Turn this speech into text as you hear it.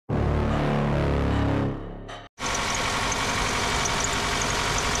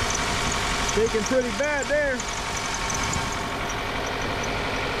Shaking pretty bad there.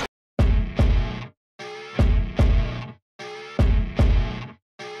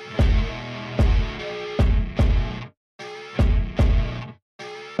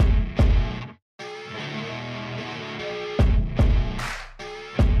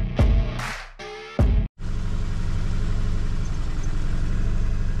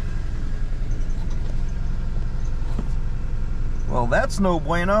 Well, that's no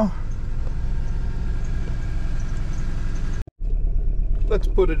bueno. Let's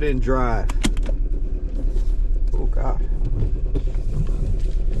put it in drive. Oh God.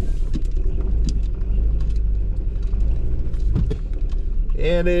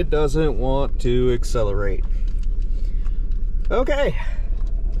 And it doesn't want to accelerate. Okay,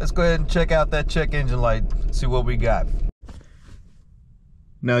 let's go ahead and check out that check engine light, see what we got.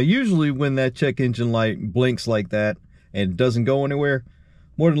 Now, usually when that check engine light blinks like that and doesn't go anywhere,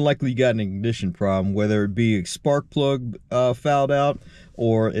 more than likely you got an ignition problem, whether it be a spark plug fouled out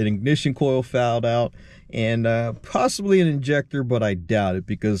or an ignition coil fouled out, and possibly an injector, but I doubt it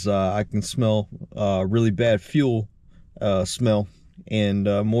because I can smell really bad fuel smell, and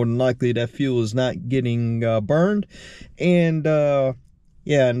more than likely that fuel is not getting burned, and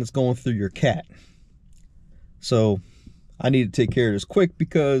yeah, and it's going through your cat. So I need to take care of this quick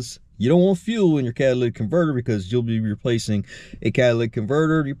because you don't want fuel in your catalytic converter, because you'll be replacing a catalytic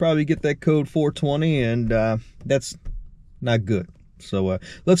converter. You probably get that code 420, and that's not good. So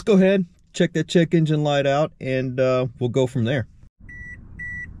let's go ahead, check that check engine light out, and we'll go from there.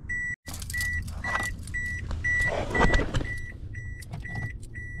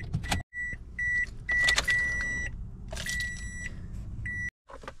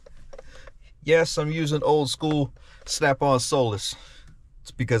 Yes, I'm using old school snap-on Solus. It's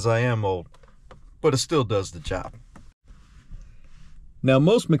because I am old, but it still does the job. Now,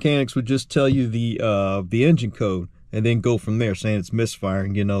 most mechanics would just tell you the engine code and then go from there, saying it's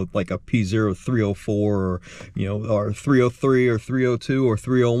misfiring, you know, like a P0304 or, you know, or 303 or 302 or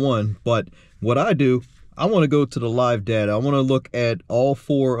 301. But what I do, I want to go to the live data. I want to look at all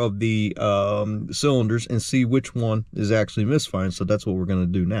four of the cylinders and see which one is actually misfiring. So that's what we're going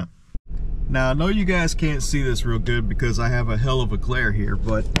to do now. Now, I know you guys can't see this real good because I have a hell of a glare here,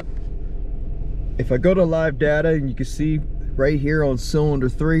 but if I go to live data, and you can see right here on cylinder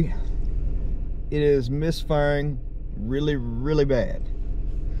 3, it is misfiring really, really bad.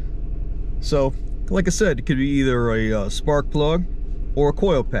 So, like I said, it could be either a spark plug or a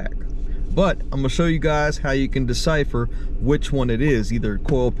coil pack. But I'm going to show you guys how you can decipher which one it is, either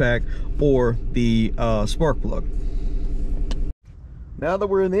coil pack or the spark plug. Now that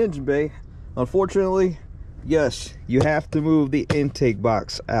we're in the engine bay, unfortunately, yes, you have to move the intake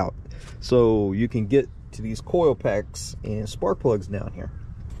box out so you can get to these coil packs and spark plugs down here.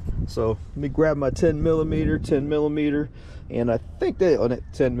 So let me grab my 10 millimeter, and I think that on it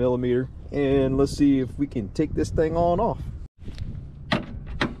 10 millimeter, and let's see if we can take this thing on off.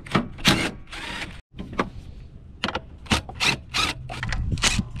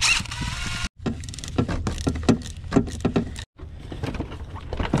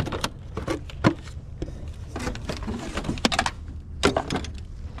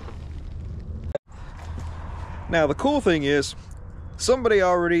 Now, the cool thing is, somebody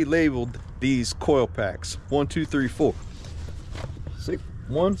already labeled these coil packs 1, 2, 3, 4. See,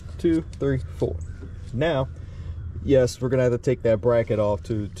 1, 2, 3, 4. Now, yes, we're gonna have to take that bracket off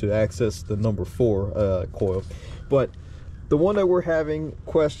to access the number 4 coil, but the one that we're having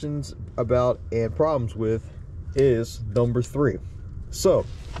questions about and problems with is number 3. So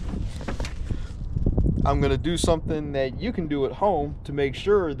I'm gonna do something that you can do at home to make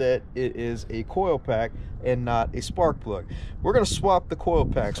sure that it is a coil pack and not a spark plug. We're gonna swap the coil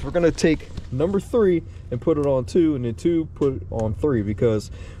packs. We're gonna take number 3 and put it on 2, and then 2 put it on 3, because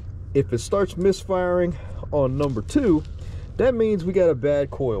if it starts misfiring on number 2, that means we got a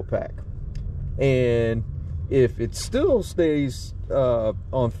bad coil pack. And if it still stays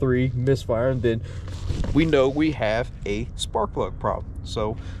on 3 misfiring, then we know we have a spark plug problem.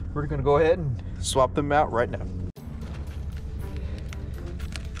 So we're gonna go ahead and swap them out right now.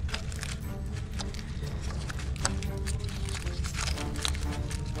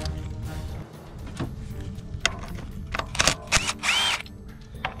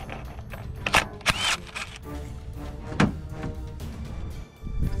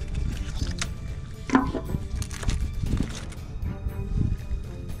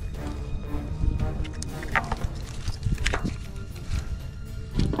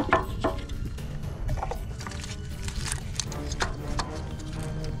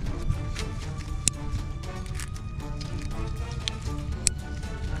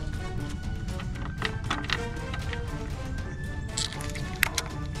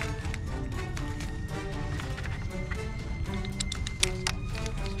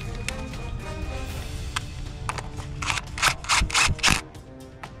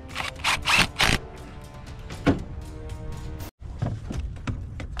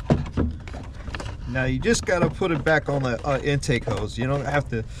 Now you just gotta put it back on the intake hose. You don't have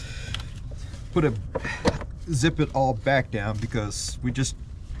to zip it all back down, because we just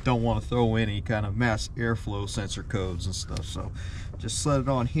don't want to throw any kind of mass airflow sensor codes and stuff. So just set it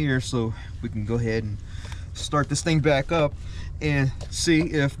on here so we can go ahead and start this thing back up and see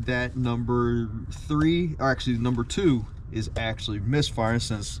if that number 3, or actually number 2, is actually misfiring,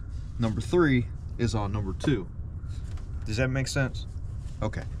 since number 3 is on number 2. Does that make sense?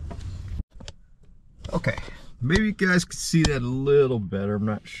 Okay. Okay, maybe you guys can see that a little better, I'm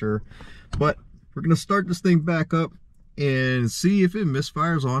not sure. But we're gonna start this thing back up and see if it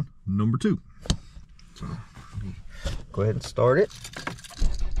misfires on number 2. So let me go ahead and start it.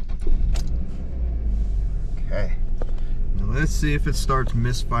 Okay, now let's see if it starts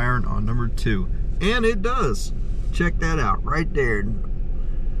misfiring on number 2. And it does. Check that out right there.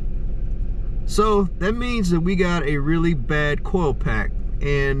 So that means that we got a really bad coil pack,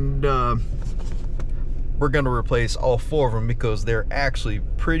 and we're going to replace all 4 of them because they're actually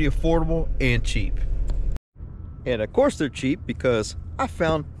pretty affordable and cheap. And of course they're cheap because I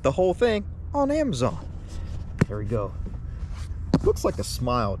found the whole thing on Amazon. There we go. Looks like a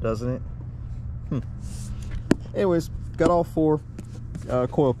smile, doesn't it? Anyways, got all 4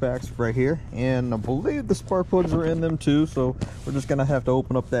 coil packs right here, and I believe the spark plugs are in them too, so we're just gonna have to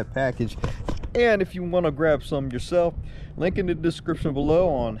open up that package. And if you want to grab some yourself, link in the description below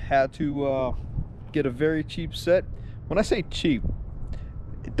on how to get a very cheap set. When I say cheap,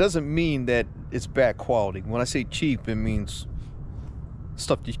 it doesn't mean that it's bad quality. When I say cheap, it means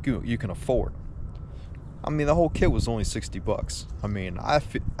stuff you can afford. I mean, the whole kit was only 60 bucks. I mean, I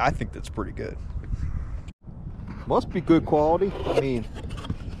think that's pretty good. Must be good quality. I mean,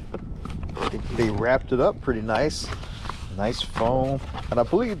 they wrapped it up pretty nice. Nice foam. And I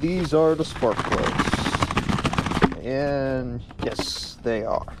believe these are the spark plugs. And yes, they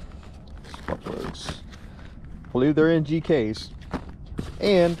are. Spark plugs. I believe they're in GKs.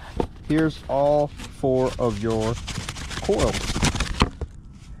 And here's all 4 of your coils.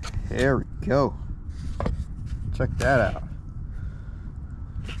 There we go. Check that out.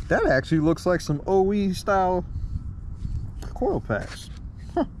 That actually looks like some OE style coil packs.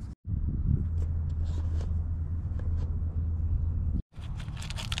 Huh.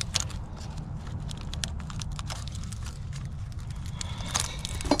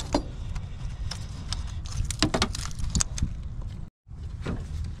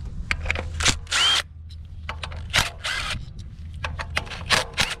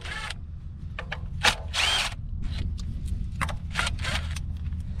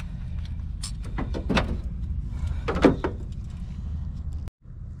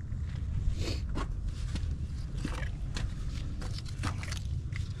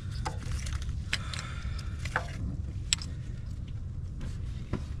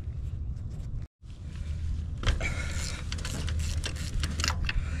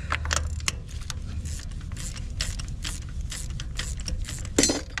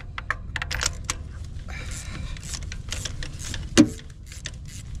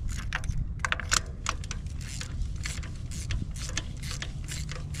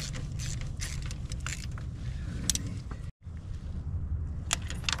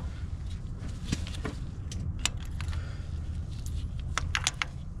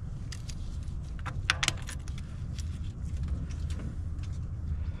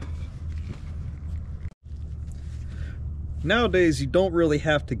 Nowadays, you don't really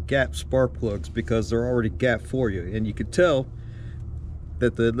have to gap spark plugs because they're already gapped for you, and you can tell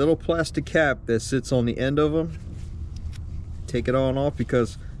that the little plastic cap that sits on the end of them, take it on off,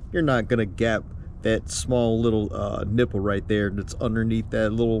 because you're not gonna gap that small little nipple right there that's underneath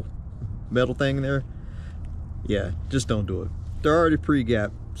that little metal thing there. Yeah, just don't do it. They're already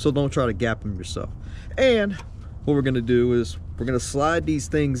pre-gapped, so don't try to gap them yourself. And what we're gonna do is we're gonna slide these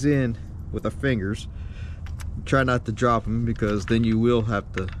things in with our fingers. Try not to drop them, because then you will have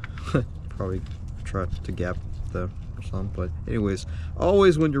to probably try to gap them or something. But anyways,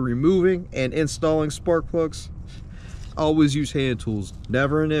 always when you're removing and installing spark plugs, always use hand tools.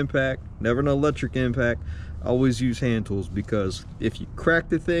 Never an impact, never an electric impact. Always use hand tools, because if you crack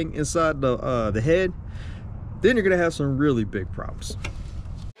the thing inside the head, then you're gonna have some really big problems.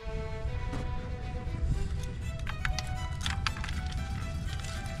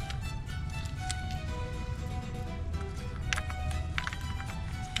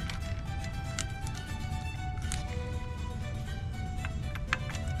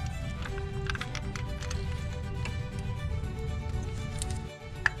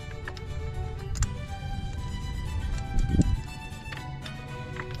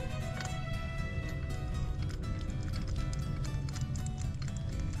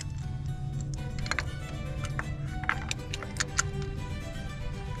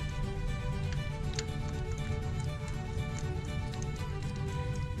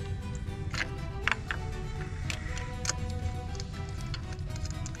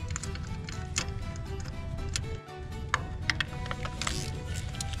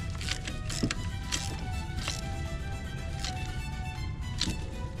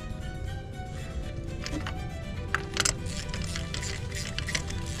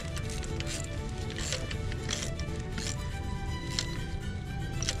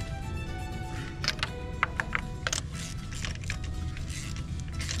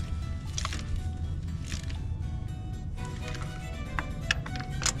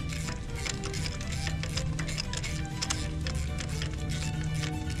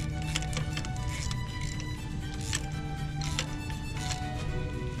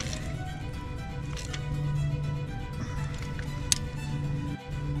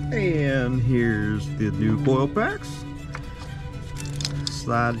 And here's the new coil packs.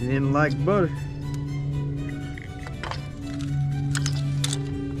 Slide it in like butter.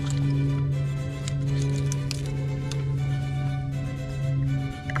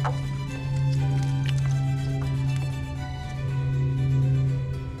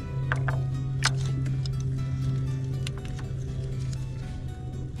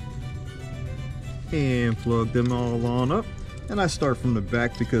 And plug them all on up. And I start from the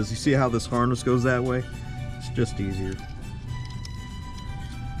back because you see how this harness goes that way? It's just easier.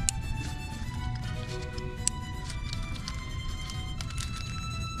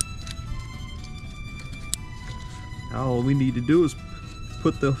 All we need to do is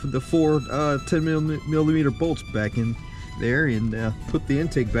put the four 10mm bolts back in there and put the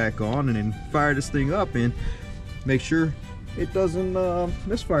intake back on, and then fire this thing up and make sure it doesn't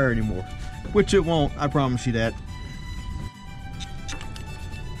misfire anymore, which it won't, I promise you that.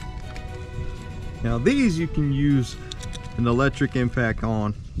 Now these you can use an electric impact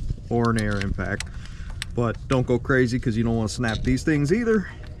on or an air impact, but don't go crazy because you don't want to snap these things either.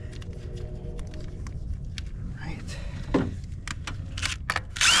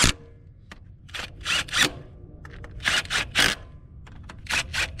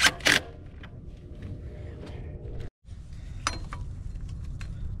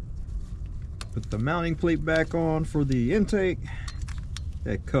 Put the mounting plate back on for the intake.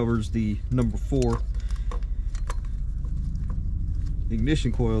 That covers the number 4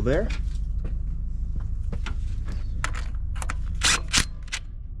 ignition coil there.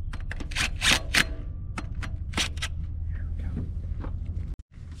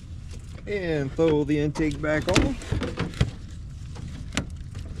 And throw the intake back on.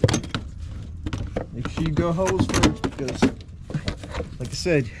 Make sure you go hose first because, like I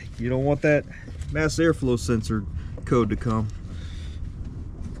said, you don't want that mass airflow sensor code to come,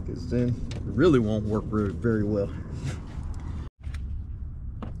 because then it really won't work very well.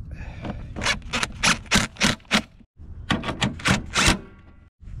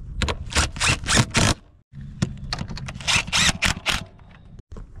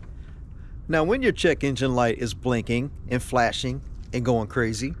 Now when your check engine light is blinking and flashing and going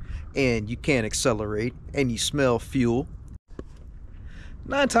crazy and you can't accelerate and you smell fuel,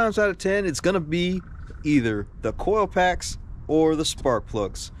 9 times out of 10 it's going to be either the coil packs or the spark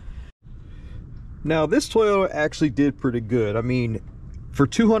plugs. Now this Toyota actually did pretty good. I mean, for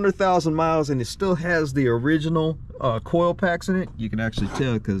 200,000 miles and it still has the original coil packs in it. You can actually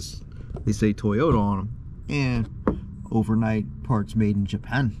tell because they say Toyota on them, and overnight parts made in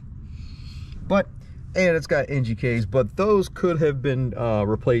Japan. And it's got NGKs, but those could have been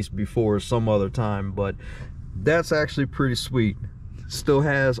replaced before some other time, but that's actually pretty sweet. Still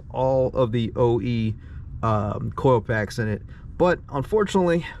has all of the OE coil packs in it, but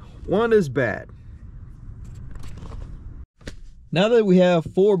unfortunately one is bad. Now that we have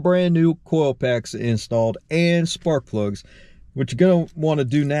 4 brand new coil packs installed and spark plugs, what you're going to want to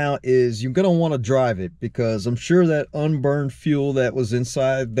do now is you're going to want to drive it, because I'm sure that unburned fuel that was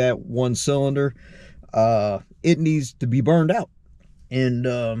inside that one cylinder, it needs to be burned out. And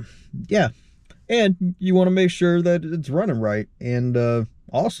yeah, and you want to make sure that it's running right. And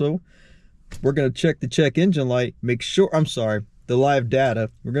also we're going to check the check engine light, make sure, the live data.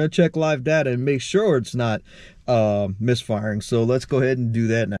 We're going to check live data and make sure it's not misfiring. So let's go ahead and do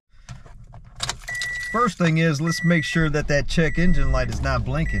that now. First thing is, let's make sure that that check engine light is not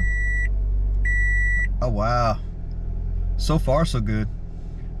blinking. Oh wow, so far so good.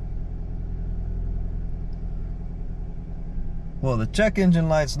 Well, the check engine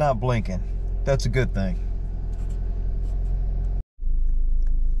light's not blinking. That's a good thing.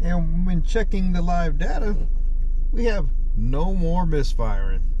 And when checking the live data, we have no more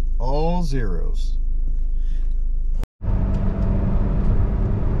misfiring, all zeros.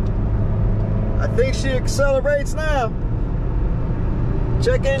 I think she accelerates now.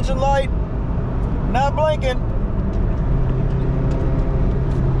 Check engine light, not blinking.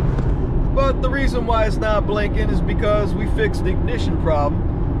 But the reason why it's not blinking is because we fixed the ignition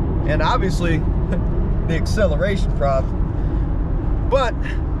problem, and obviously the acceleration problem. But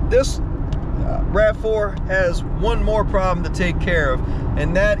this RAV4 has one more problem to take care of,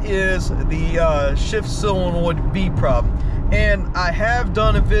 and that is the shift solenoid B problem. And I have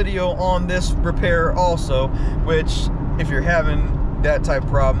done a video on this repair also, which if you're having that type of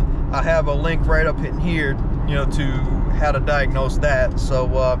problem, I have a link right up in here, you know, to how to diagnose that. So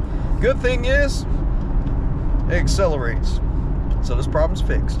good thing is it accelerates, so this problem's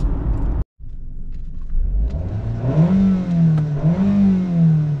fixed.